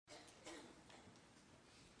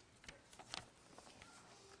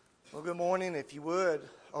Well, good morning. If you would,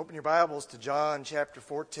 open your Bibles to John chapter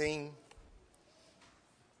 14.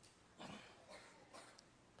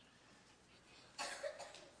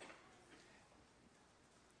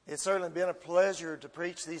 It's certainly been a pleasure to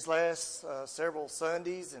preach these last several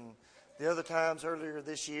Sundays and the other times earlier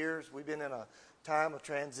this year. We've been in a time of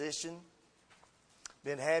transition.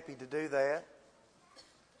 Been happy to do that.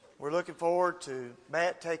 We're looking forward to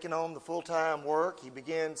Matt taking on the full-time work. He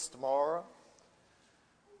begins tomorrow.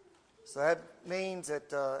 So that means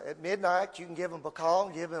that at midnight you can give him a call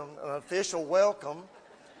and give him an official welcome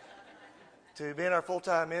to being our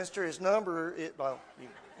full-time minister. His number,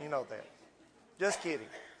 you know that. Just kidding.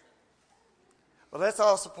 Well, let's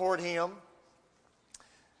all support him.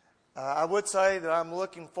 I would say that I'm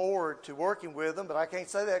looking forward to working with him, but I can't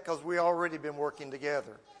say that because we've already been working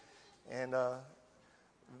together. And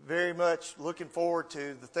very much looking forward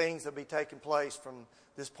to the things that will be taking place from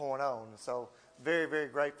this point on. So very, very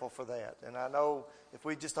grateful for that. And I know if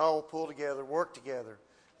we just all pull together, work together,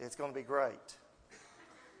 it's going to be great.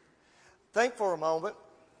 Think for a moment.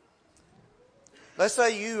 Let's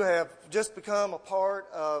say you have just become a part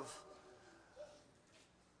of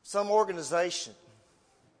some organization.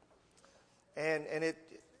 And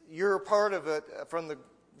you're a part of it from the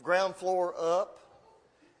ground floor up.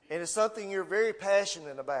 And it's something you're very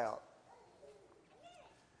passionate about.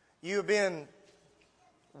 You've been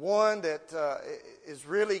one that is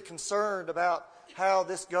really concerned about how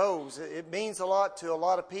this goes. It means a lot to a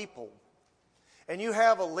lot of people. And you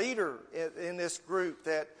have a leader in this group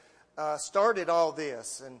that started all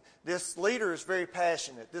this. And this leader is very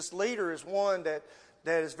passionate. This leader is one that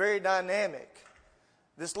is very dynamic.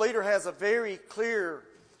 This leader has a very clear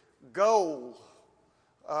goal,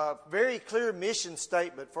 very clear mission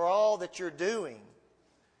statement for all that you're doing.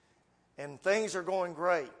 And things are going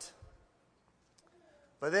great.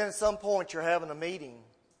 But then at some point you're having a meeting.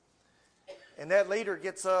 And that leader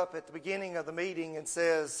gets up at the beginning of the meeting and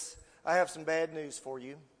says, I have some bad news for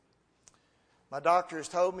you. My doctor has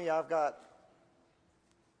told me I've got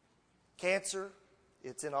cancer.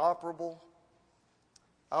 It's inoperable.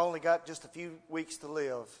 I only got just a few weeks to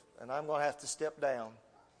live, and I'm going to have to step down.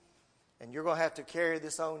 And you're going to have to carry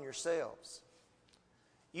this on yourselves.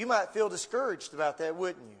 You might feel discouraged about that,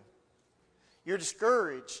 wouldn't you? You're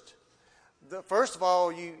discouraged. First of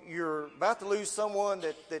all, you're about to lose someone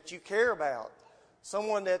that you care about,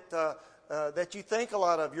 someone that you think a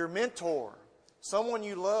lot of, your mentor, someone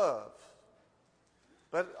you love.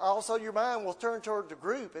 But also your mind will turn toward the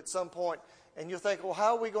group at some point, and you'll think, well,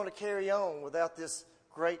 how are we going to carry on without this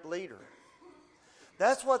great leader?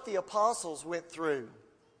 That's what the apostles went through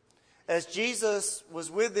as Jesus was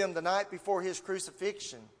with them the night before his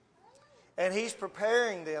crucifixion. And he's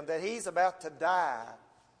preparing them that he's about to die.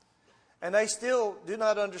 And they still do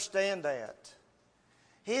not understand that.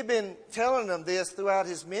 He had been telling them this throughout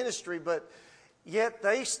his ministry, but yet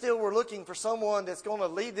they still were looking for someone that's going to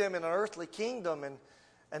lead them in an earthly kingdom,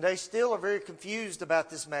 and they still are very confused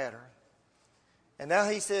about this matter. And now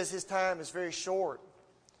he says his time is very short,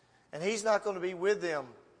 and he's not going to be with them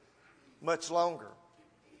much longer,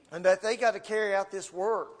 and that they got to carry out this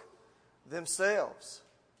work themselves.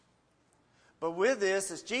 But with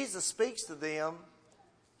this, as Jesus speaks to them,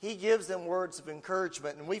 he gives them words of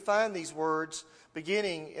encouragement. And we find these words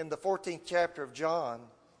beginning in the 14th chapter of John.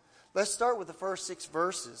 Let's start with the first 6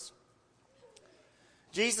 verses.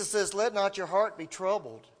 Jesus says, let not your heart be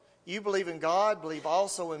troubled. You believe in God, believe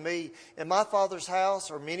also in me. In my Father's house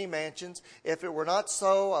are many mansions. If it were not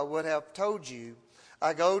so, I would have told you.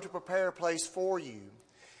 I go to prepare a place for you.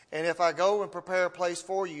 And if I go and prepare a place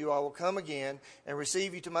for you, I will come again and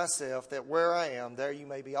receive you to myself, that where I am, there you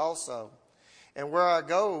may be also. And where I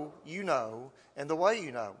go, you know, and the way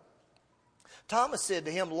you know. Thomas said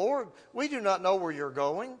to him, Lord, we do not know where you're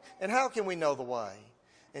going, and how can we know the way?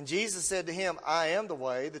 And Jesus said to him, I am the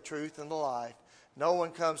way, the truth, and the life. No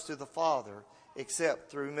one comes to the Father except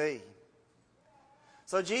through me.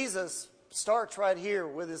 So Jesus starts right here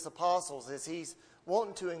with his apostles as he's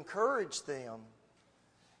wanting to encourage them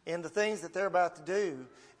in the things that they're about to do.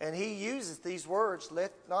 And he uses these words,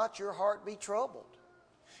 let not your heart be troubled.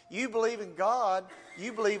 You believe in God,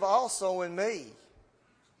 you believe also in me.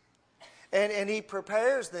 And he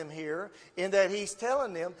prepares them here in that he's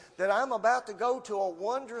telling them that I'm about to go to a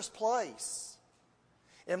wondrous place.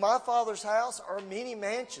 In my Father's house are many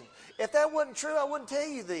mansions. If that wasn't true, I wouldn't tell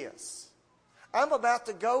you this. I'm about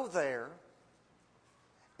to go there.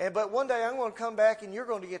 But one day I'm going to come back and you're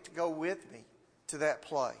going to get to go with me to that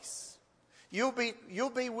place. You'll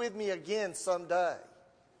be with me again someday.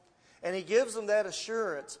 And he gives them that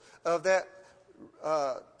assurance of that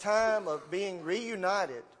time of being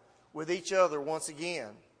reunited with each other once again.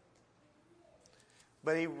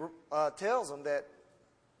 But he tells them that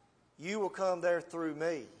you will come there through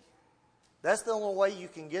me. That's the only way you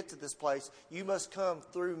can get to this place. You must come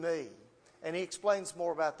through me. And he explains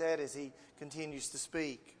more about that as he continues to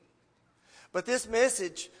speak. But this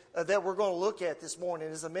message that we're going to look at this morning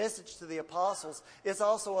is a message to the apostles. It's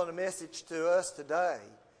also a message to us today.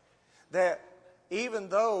 That even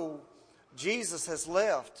though Jesus has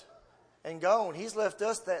left and gone, he's left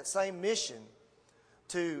us that same mission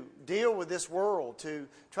to deal with this world, to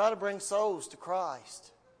try to bring souls to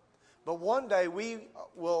Christ. But one day we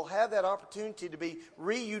will have that opportunity to be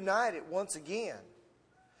reunited once again.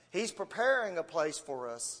 He's preparing a place for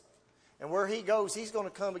us. And where he goes, he's going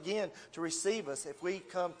to come again to receive us if we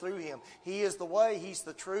come through him. He is the way, he's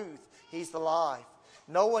the truth, he's the life.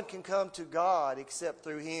 No one can come to God except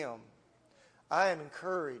through him. I am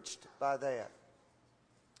encouraged by that.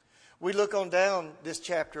 We look on down this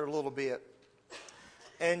chapter a little bit.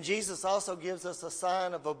 And Jesus also gives us a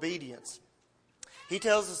sign of obedience. He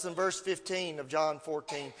tells us in verse 15 of John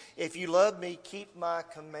 14, if you love me, keep my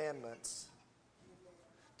commandments.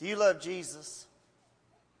 Do you love Jesus?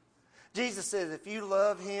 Jesus says, if you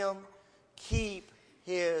love him, keep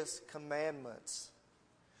his commandments.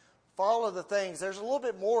 Follow the things. There's a little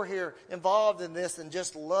bit more here involved in this than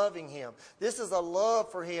just loving him. This is a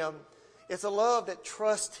love for him. It's a love that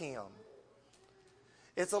trusts him.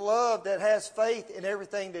 It's a love that has faith in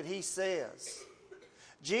everything that he says.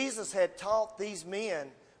 Jesus had taught these men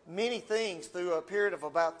many things through a period of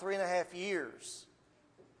about 3.5 years.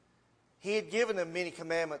 He had given them many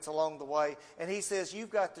commandments along the way. And he says,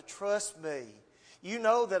 you've got to trust me. You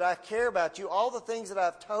know that I care about you. All the things that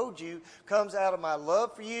I've told you comes out of my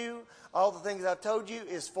love for you. All the things I've told you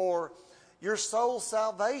is for your soul's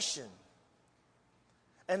salvation.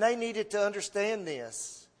 And they needed to understand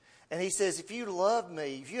this. And he says, if you love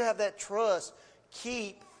me, if you have that trust,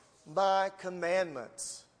 keep my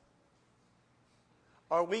commandments.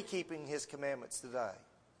 Are we keeping his commandments today?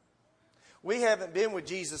 We haven't been with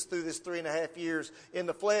Jesus through this 3.5 years in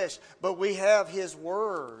the flesh, but we have his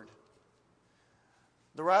word.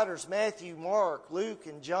 The writers Matthew, Mark, Luke,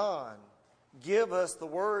 and John give us the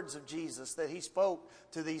words of Jesus that he spoke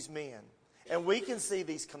to these men. And we can see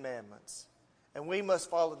these commandments. And we must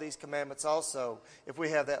follow these commandments also if we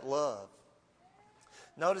have that love.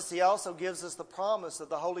 Notice he also gives us the promise of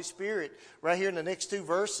the Holy Spirit right here in the next 2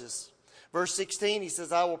 verses. Verse 16, he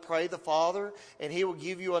says, I will pray the Father, and he will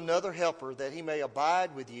give you another helper, that he may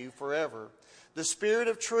abide with you forever. The Spirit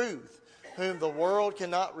of truth, whom the world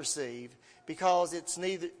cannot receive, because it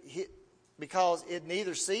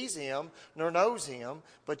neither sees him nor knows him,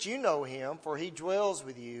 but you know him, for he dwells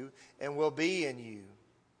with you and will be in you.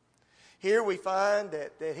 Here we find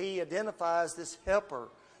that he identifies this helper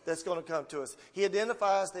that's going to come to us. He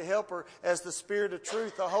identifies the helper as the Spirit of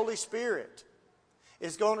truth, the Holy Spirit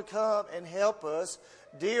is going to come and help us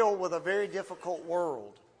deal with a very difficult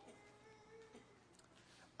world.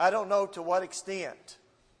 I don't know to what extent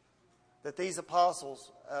that these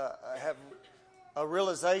apostles have a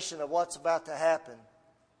realization of what's about to happen.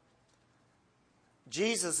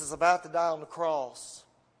 Jesus is about to die on the cross.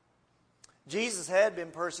 Jesus had been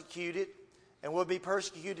persecuted and will be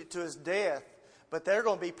persecuted to his death, but they're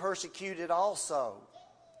going to be persecuted also.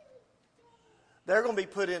 They're going to be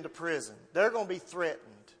put into prison. They're going to be threatened.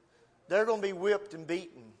 They're going to be whipped and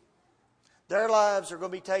beaten. Their lives are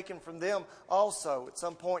going to be taken from them also at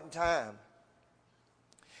some point in time.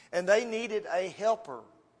 And they needed a helper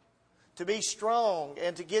to be strong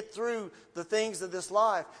and to get through the things of this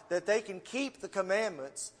life, that they can keep the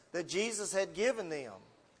commandments that Jesus had given them.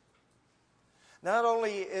 Not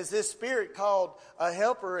only is this Spirit called a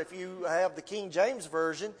helper, if you have the King James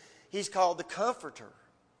Version, he's called the Comforter.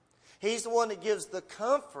 He's the one that gives the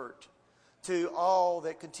comfort to all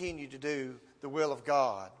that continue to do the will of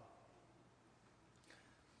God.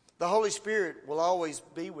 The Holy Spirit will always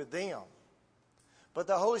be with them. But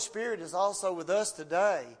the Holy Spirit is also with us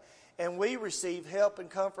today. And we receive help and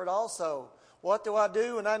comfort also. What do I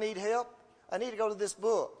do when I need help? I need to go to this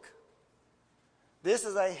book. This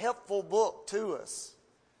is a helpful book to us.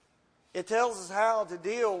 It tells us how to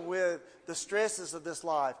deal with the stresses of this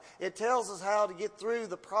life. It tells us how to get through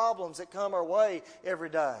the problems that come our way every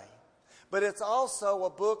day. But it's also a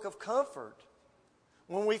book of comfort.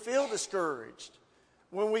 When we feel discouraged,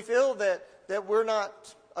 when we feel that we're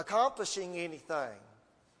not accomplishing anything,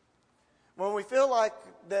 when we feel like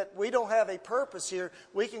that we don't have a purpose here,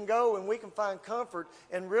 we can go and we can find comfort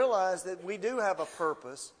and realize that we do have a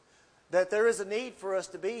purpose, that there is a need for us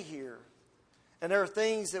to be here. And there are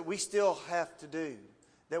things that we still have to do,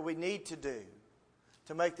 that we need to do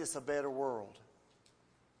to make this a better world.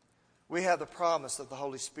 We have the promise of the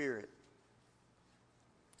Holy Spirit.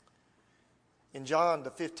 In John,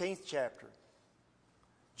 the 15th chapter,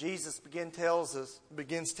 Jesus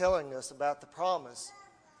begins telling us about the promise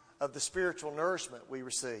of the spiritual nourishment we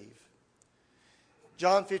receive.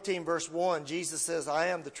 John 15, verse 1, Jesus says, I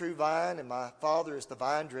am the true vine, and my Father is the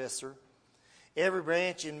vine dresser. Every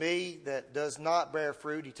branch in me that does not bear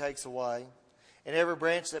fruit, he takes away. And every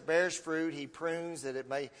branch that bears fruit, he prunes that it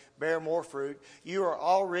may bear more fruit. You are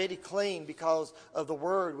already clean because of the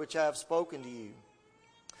word which I have spoken to you.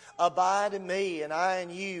 Abide in me, and I in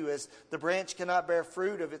you, as the branch cannot bear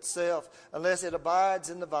fruit of itself unless it abides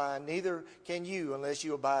in the vine, neither can you unless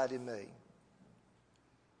you abide in me.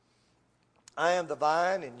 I am the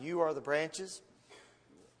vine, and you are the branches.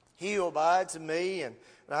 He who abides in me, and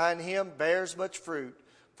I in him, bears much fruit,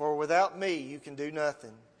 for without me you can do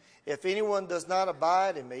nothing. If anyone does not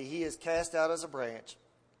abide in me, he is cast out as a branch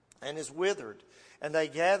and is withered, and they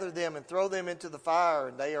gather them and throw them into the fire,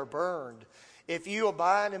 and they are burned. If you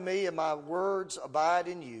abide in me and my words abide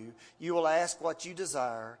in you, you will ask what you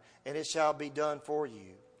desire, and it shall be done for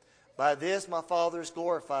you. By this my Father is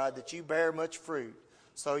glorified, that you bear much fruit,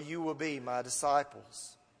 so you will be my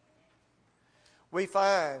disciples. We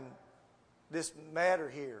find this matter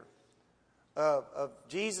here of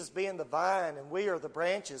Jesus being the vine and we are the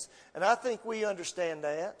branches. And I think we understand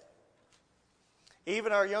that.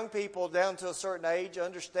 Even our young people down to a certain age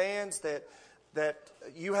understands that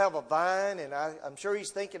you have a vine, and I'm sure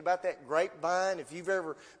he's thinking about that grapevine. If you've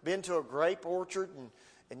ever been to a grape orchard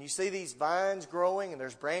and you see these vines growing and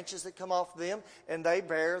there's branches that come off of them and they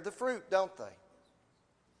bear the fruit, don't they?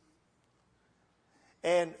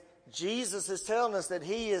 And Jesus is telling us that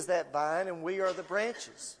he is that vine and we are the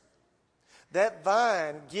branches. That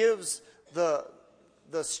vine gives the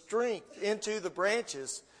strength into the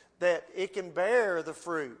branches that it can bear the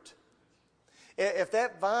fruit. If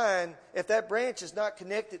that branch is not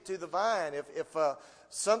connected to the vine, if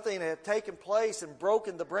something had taken place and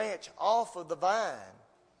broken the branch off of the vine,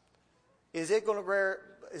 is it going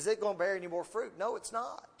to bear any more fruit? No, it's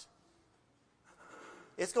not.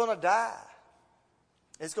 It's going to die.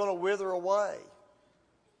 It's going to wither away.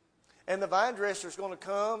 And the vine dresser is going to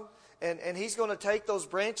come and he's going to take those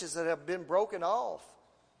branches that have been broken off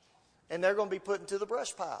and they're going to be put into the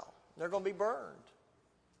brush pile. They're going to be burned.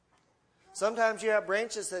 Sometimes you have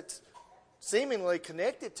branches that's seemingly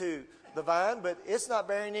connected to the vine, but it's not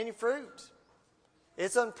bearing any fruit.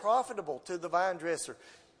 It's unprofitable to the vine dresser.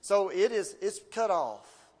 So it's cut off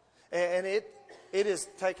and it is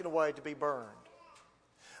taken away to be burned.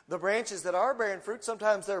 The branches that are bearing fruit,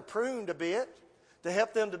 sometimes they're pruned a bit to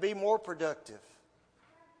help them to be more productive.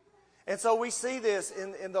 And so we see this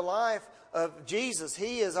in the life of Jesus.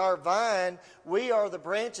 He is our vine. We are the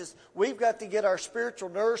branches. We've got to get our spiritual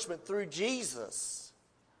nourishment through Jesus,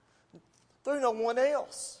 through no one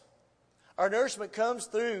else. Our nourishment comes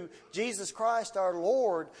through Jesus Christ, our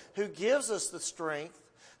Lord, who gives us the strength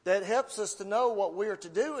that helps us to know what we are to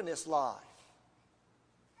do in this life.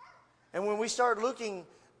 And when we start looking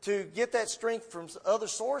to get that strength from other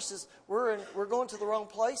sources, we're going to the wrong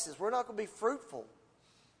places. We're not going to be fruitful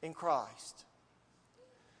in Christ.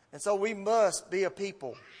 And so we must be a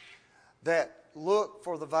people that look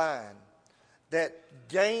for the vine, that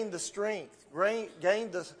gain the strength, gain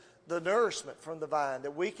the nourishment from the vine,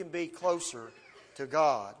 that we can be closer to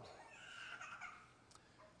God.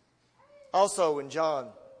 Also in John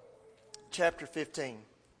chapter 15,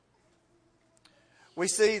 we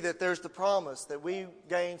see that there's the promise that we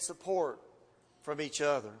gain support from each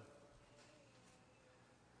other.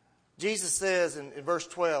 Jesus says in verse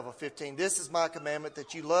 12 of 15, "This is my commandment,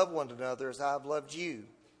 that you love one another as I have loved you.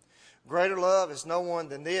 Greater love is no one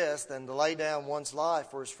than this, than to lay down one's life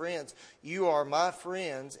for his friends. You are my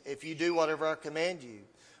friends if you do whatever I command you."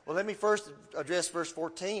 Well, let me first address verse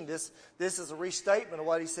 14. This is a restatement of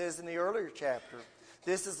what he says in the earlier chapter.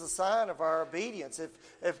 This is a sign of our obedience.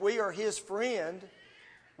 If we are his friend,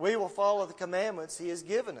 we will follow the commandments he has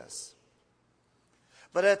given us.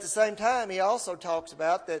 But at the same time, he also talks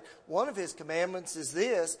about that one of his commandments is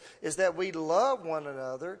that we love one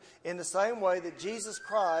another in the same way that Jesus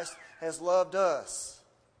Christ has loved us.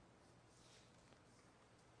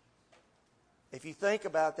 If you think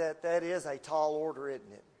about that, that is a tall order,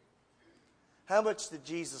 isn't it? How much did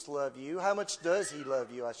Jesus love you? How much does he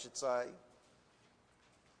love you, I should say?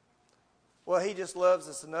 Well, he just loves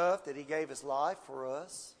us enough that he gave his life for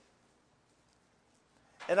us.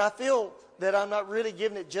 And I feel that I'm not really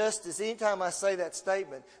giving it justice anytime I say that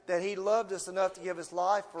statement, that he loved us enough to give his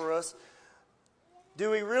life for us. Do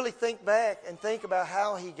we really think back and think about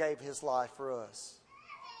how he gave his life for us?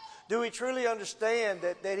 Do we truly understand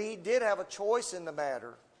that he did have a choice in the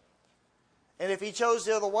matter? And if he chose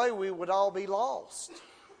the other way, we would all be lost.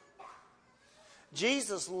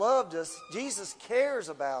 Jesus loved us. Jesus cares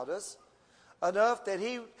about us enough that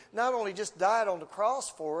He not only just died on the cross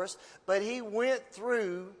for us, but He went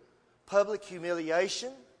through public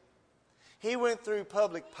humiliation. He went through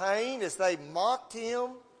public pain as they mocked Him.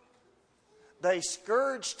 They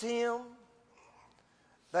scourged Him.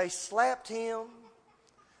 They slapped Him.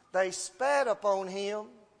 They spat upon Him.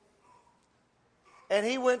 And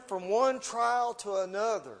He went from one trial to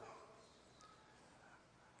another.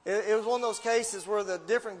 It was one of those cases where the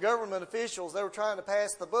different government officials, they were trying to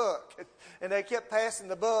pass the buck. And they kept passing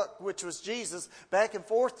the buck, which was Jesus, back and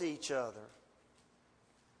forth to each other.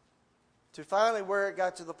 To finally where it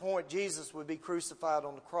got to the point Jesus would be crucified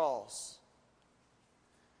on the cross.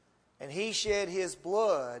 And He shed His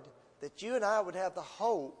blood that you and I would have the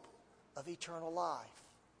hope of eternal life.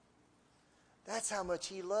 That's how much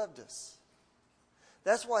He loved us.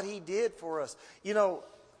 That's what He did for us. You know,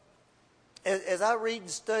 as I read and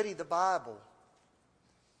study the Bible,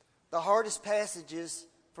 the hardest passages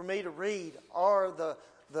for me to read are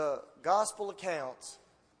the gospel accounts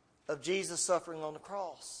of Jesus suffering on the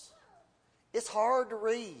cross. It's hard to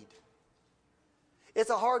read. It's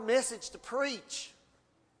a hard message to preach.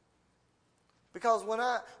 Because when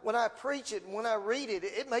I preach it and when I read it,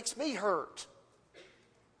 it makes me hurt.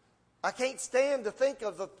 I can't stand to think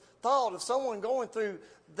of the thought of someone going through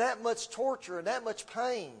that much torture and that much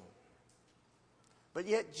pain. But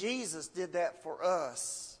yet Jesus did that for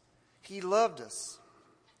us. He loved us.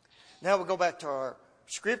 Now we'll go back to our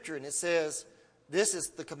scripture, and it says, this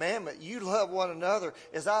is the commandment. You love one another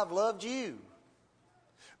as I've loved you.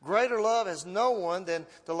 Greater love has no one than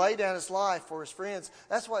to lay down his life for his friends.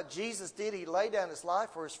 That's what Jesus did. He laid down His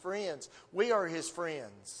life for His friends. We are His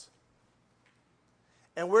friends.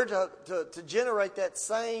 And we're to generate that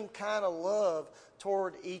same kind of love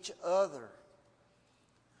toward each other.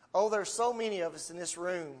 Oh, there's so many of us in this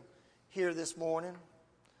room here this morning.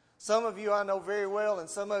 Some of you I know very well, and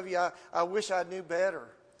some of you I wish I knew better.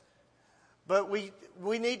 But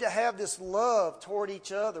we need to have this love toward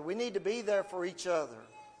each other. We need to be there for each other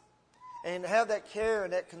and have that care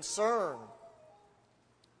and that concern.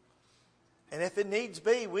 And if it needs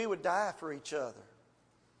be, we would die for each other.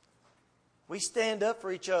 We stand up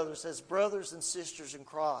for each other as brothers and sisters in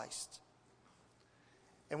Christ.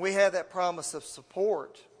 And we have that promise of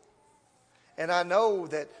support. And I know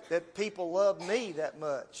that people love me that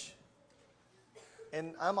much.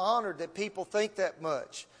 And I'm honored that people think that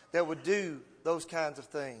much, that would do those kinds of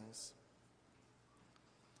things.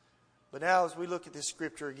 But now as we look at this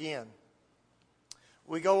scripture again,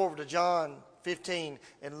 we go over to John 15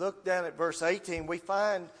 and look down at verse 18. We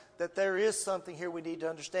find that there is something here we need to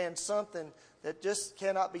understand, something that just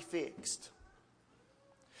cannot be fixed.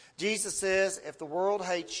 Jesus says, if the world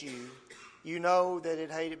hates you, you know that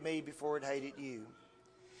it hated me before it hated you.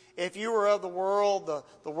 If you were of the world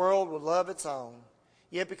would love its own.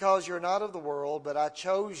 Yet because you're not of the world, but I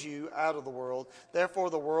chose you out of the world, therefore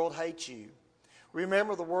the world hates you.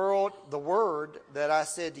 Remember the word that I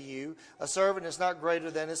said to you, a servant is not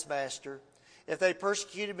greater than his master. If they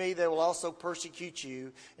persecuted me, they will also persecute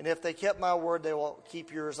you. And if they kept my word, they will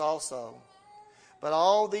keep yours also. But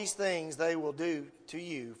all these things they will do to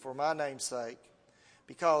you for my name's sake,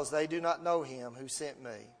 because they do not know him who sent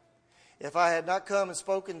me. If I had not come and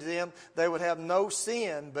spoken to them, they would have no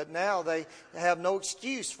sin, but now they have no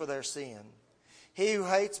excuse for their sin. He who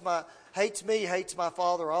hates me hates my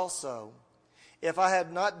Father also. If I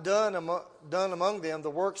had not done among them the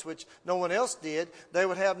works which no one else did, they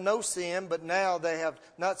would have no sin, but now they have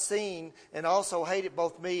not seen and also hated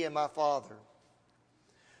both me and my Father.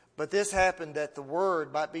 But this happened that the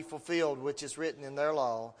word might be fulfilled, which is written in their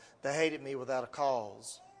law, they hated me without a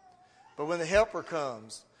cause. But when the Helper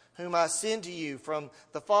comes, whom I send to you from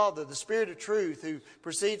the Father, the Spirit of truth, who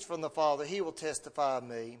proceeds from the Father, he will testify of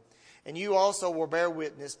me. And you also will bear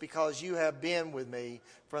witness, because you have been with me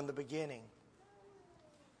from the beginning.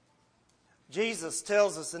 Jesus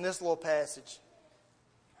tells us in this little passage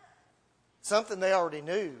something they already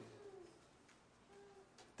knew.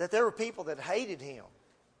 That there were people that hated him.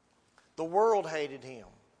 The world hated him.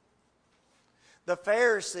 The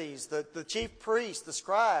Pharisees, the chief priests, the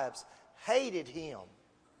scribes hated him.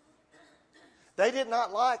 They did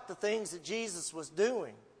not like the things that Jesus was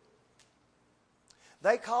doing.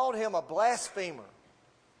 They called him a blasphemer.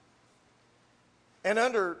 And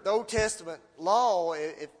under the Old Testament law,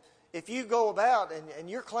 if you go about and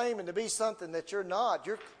you're claiming to be something that you're not,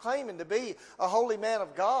 you're claiming to be a holy man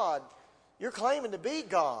of God, you're claiming to be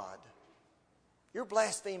God. You're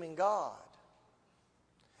blaspheming God.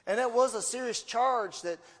 And that was a serious charge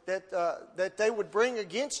that they would bring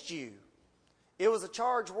against you. It was a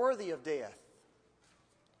charge worthy of death.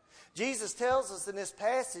 Jesus tells us in this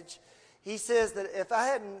passage, he says that if I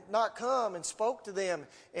had not come and spoke to them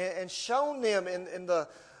and shown them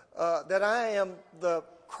that I am the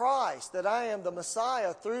Christ, that I am the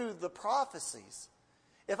Messiah through the prophecies,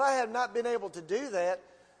 if I had not been able to do that,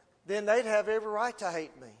 then they'd have every right to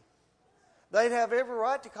hate me. They'd have every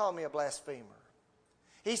right to call me a blasphemer.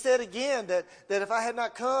 He said again that if I had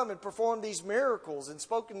not come and performed these miracles and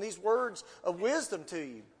spoken these words of wisdom to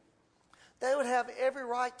you, they would have every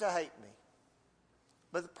right to hate me.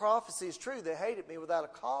 But the prophecy is true. They hated me without a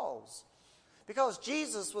cause. Because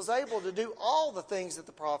Jesus was able to do all the things that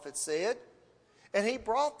the prophets said. And he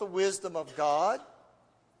brought the wisdom of God.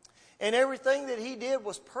 And everything that he did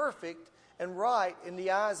was perfect and right in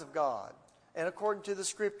the eyes of God. And according to the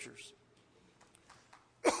Scriptures.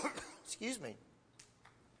 Excuse me.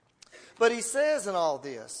 But he says in all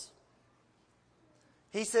this,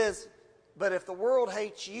 he says, but if the world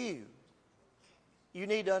hates you, you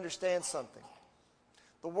need to understand something.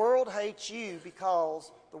 The world hates you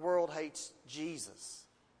because the world hates Jesus.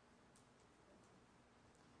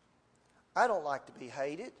 I don't like to be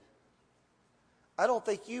hated. I don't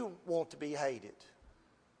think you want to be hated.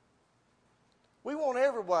 We want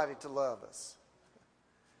everybody to love us.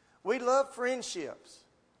 We love friendships.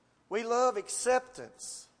 We love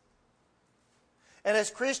acceptance. And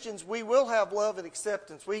as Christians, we will have love and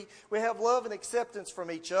acceptance. We have love and acceptance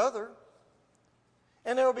from each other.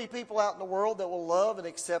 And there will be people out in the world that will love and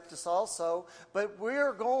accept us also. But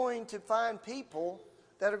we're going to find people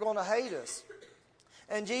that are going to hate us.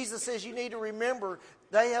 And Jesus says you need to remember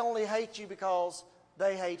they only hate you because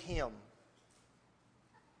they hate Him.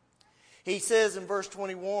 He says in verse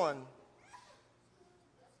 21,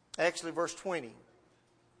 actually verse 20,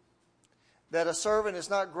 that a servant is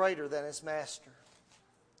not greater than his master.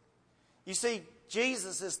 You see,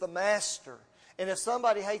 Jesus is the master. And if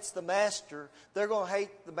somebody hates the master, they're going to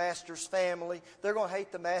hate the master's family. They're going to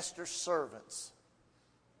hate the master's servants.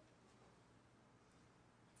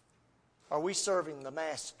 Are we serving the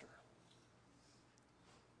master?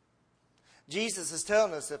 Jesus is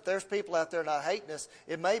telling us if there's people out there not hating us,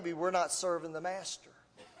 it may be we're not serving the master.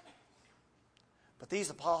 But these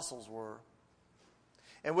apostles were.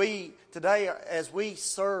 And we, today, as we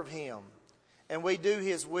serve Him and we do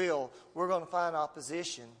His will, we're going to find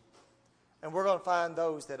opposition. And we're going to find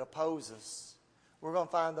those that oppose us. We're going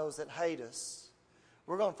to find those that hate us.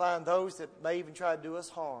 We're going to find those that may even try to do us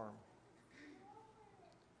harm.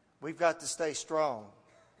 We've got to stay strong.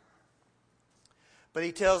 But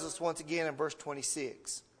he tells us once again in verse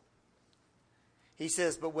 26. He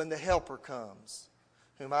says, but when the Helper comes,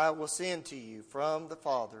 whom I will send to you from the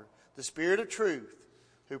Father, the Spirit of truth,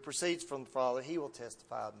 who proceeds from the Father, He will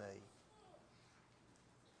testify of me.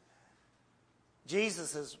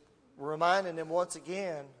 Jesus is reminding them once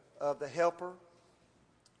again of the Helper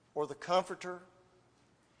or the Comforter.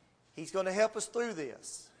 He's going to help us through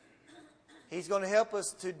this. He's going to help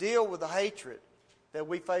us to deal with the hatred that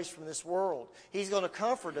we face from this world. He's going to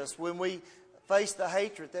comfort us when we face the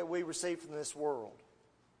hatred that we receive from this world.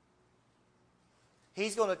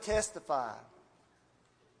 He's going to testify.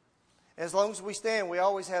 As long as we stand, we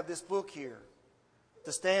always have this book here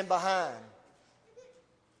to stand behind,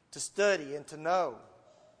 to study and to know.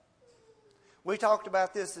 We talked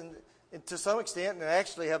about this to some extent, and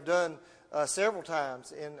actually have done several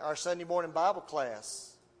times in our Sunday morning Bible class,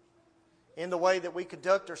 in the way that we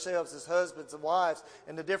conduct ourselves as husbands and wives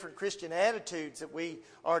and the different Christian attitudes that we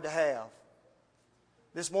are to have.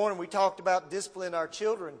 This morning we talked about disciplining our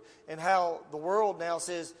children and how the world now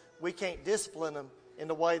says we can't discipline them in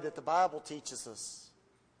the way that the Bible teaches us.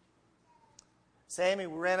 Sammy,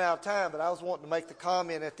 we ran out of time, but I was wanting to make the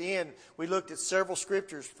comment at the end. We looked at several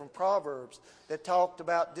scriptures from Proverbs that talked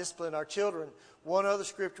about disciplining our children. One other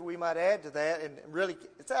scripture we might add to that, and really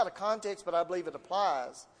it's out of context, but I believe it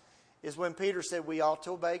applies, is when Peter said we ought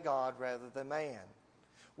to obey God rather than man.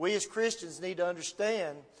 We as Christians need to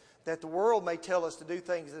understand that the world may tell us to do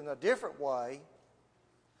things in a different way,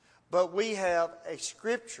 but we have a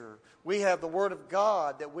scripture, we have the Word of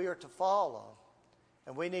God that we are to follow,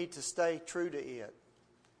 and we need to stay true to it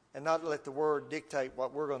and not let the Word dictate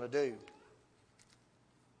what we're going to do.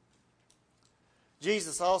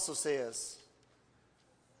 Jesus also says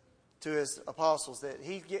to His apostles that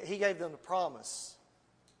He gave them the promise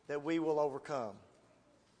that we will overcome.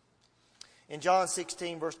 In John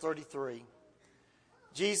 16, verse 33,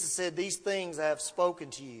 Jesus said, these things I have spoken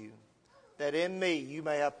to you, that in me you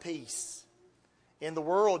may have peace. In the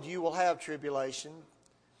world you will have tribulation.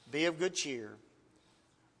 Be of good cheer.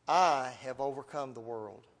 I have overcome the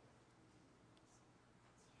world.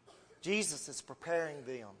 Jesus is preparing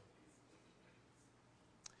them.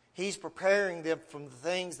 He's preparing them from the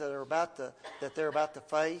things that they're about to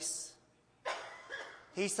face.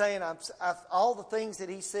 He's saying, all the things that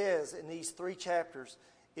he says in these 3 chapters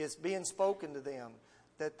is being spoken to them,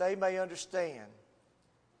 that they may understand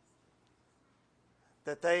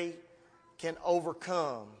that they can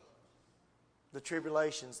overcome the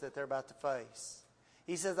tribulations that they're about to face.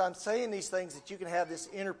 He says, I'm saying these things that you can have this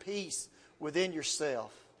inner peace within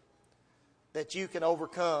yourself, that you can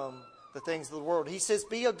overcome the things of the world. He says,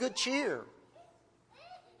 be of good cheer.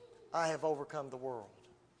 I have overcome the world.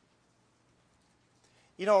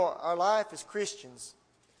 You know, our life as Christians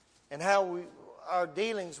and how our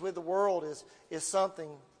dealings with the world is something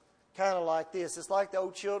kind of like this. It's like the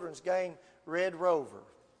old children's game, Red Rover.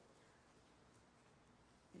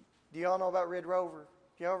 Do y'all know about Red Rover?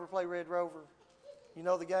 Do y'all ever play Red Rover? You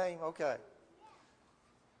know the game? Okay.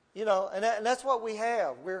 You know, and that's what we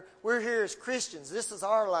have. We're here as Christians. This is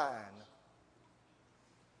our line.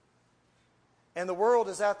 And the world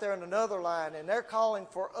is out there in another line, and they're calling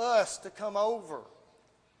for us to come over.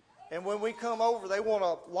 And when we come over, they want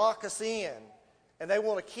to lock us in, and they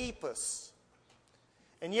want to keep us.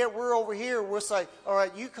 And yet we're over here, we'll say, all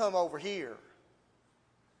right, you come over here.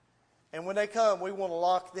 And when they come, we want to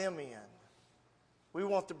lock them in. We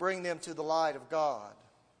want to bring them to the light of God.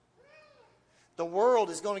 The world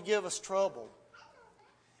is going to give us trouble.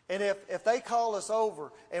 And if they call us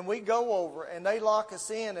over and we go over and they lock us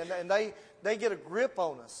in and they get a grip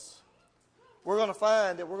on us, we're going to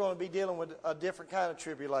find that we're going to be dealing with a different kind of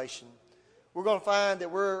tribulation. We're going to find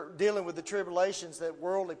that we're dealing with the tribulations that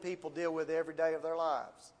worldly people deal with every day of their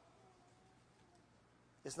lives.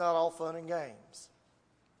 It's not all fun and games.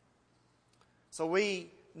 So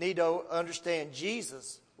we need to understand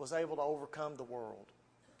Jesus was able to overcome the world.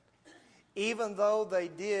 Even though they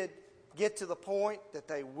did get to the point that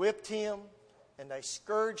they whipped him and they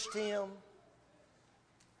scourged him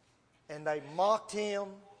and they mocked him,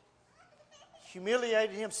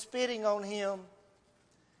 humiliated him, spitting on him,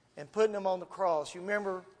 and putting him on the cross. You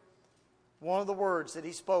remember one of the words that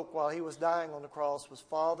he spoke while he was dying on the cross was,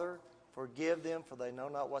 Father, forgive them, for they know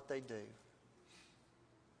not what they do.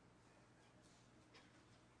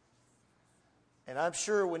 And I'm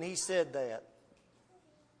sure when he said that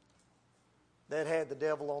had the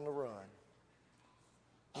devil on the run.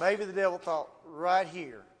 Maybe the devil thought, right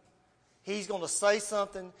here, he's going to say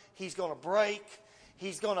something, he's going to break,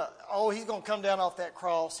 he's going to come down off that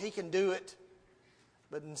cross, he can do it.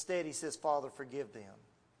 But instead he says, Father, forgive them.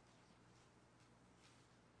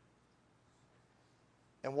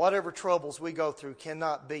 And whatever troubles we go through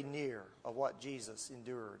cannot be near of what Jesus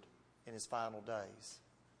endured in his final days.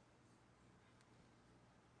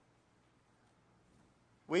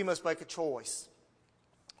 We must make a choice.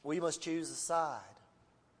 We must choose a side.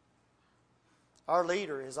 Our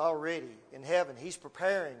leader is already in heaven. He's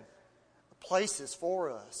preparing places for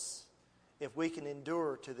us if we can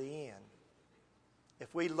endure to the end.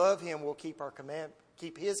 If we love him, we'll keep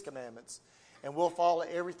his commandments, and we'll follow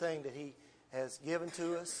everything that he has given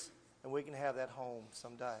to us, and we can have that home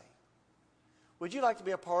someday. Would you like to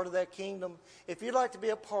be a part of that kingdom? If you'd like to be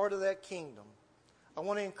a part of that kingdom, I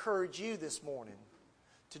want to encourage you this morning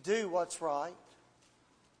to do what's right.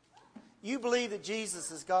 You believe that Jesus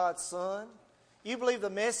is God's Son. You believe the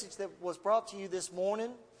message that was brought to you this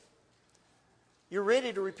morning. You're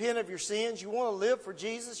ready to repent of your sins. You want to live for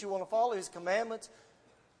Jesus. You want to follow his commandments.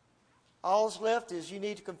 All that's left is you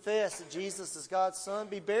need to confess that Jesus is God's Son.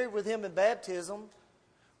 Be buried with him in baptism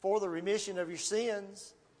for the remission of your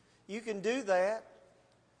sins. You can do that.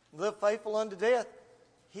 Live faithful unto death.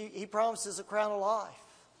 He promises a crown of life.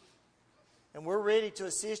 And we're ready to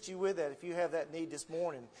assist you with that if you have that need this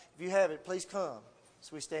morning. If you have it, please come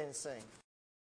as we stand and sing.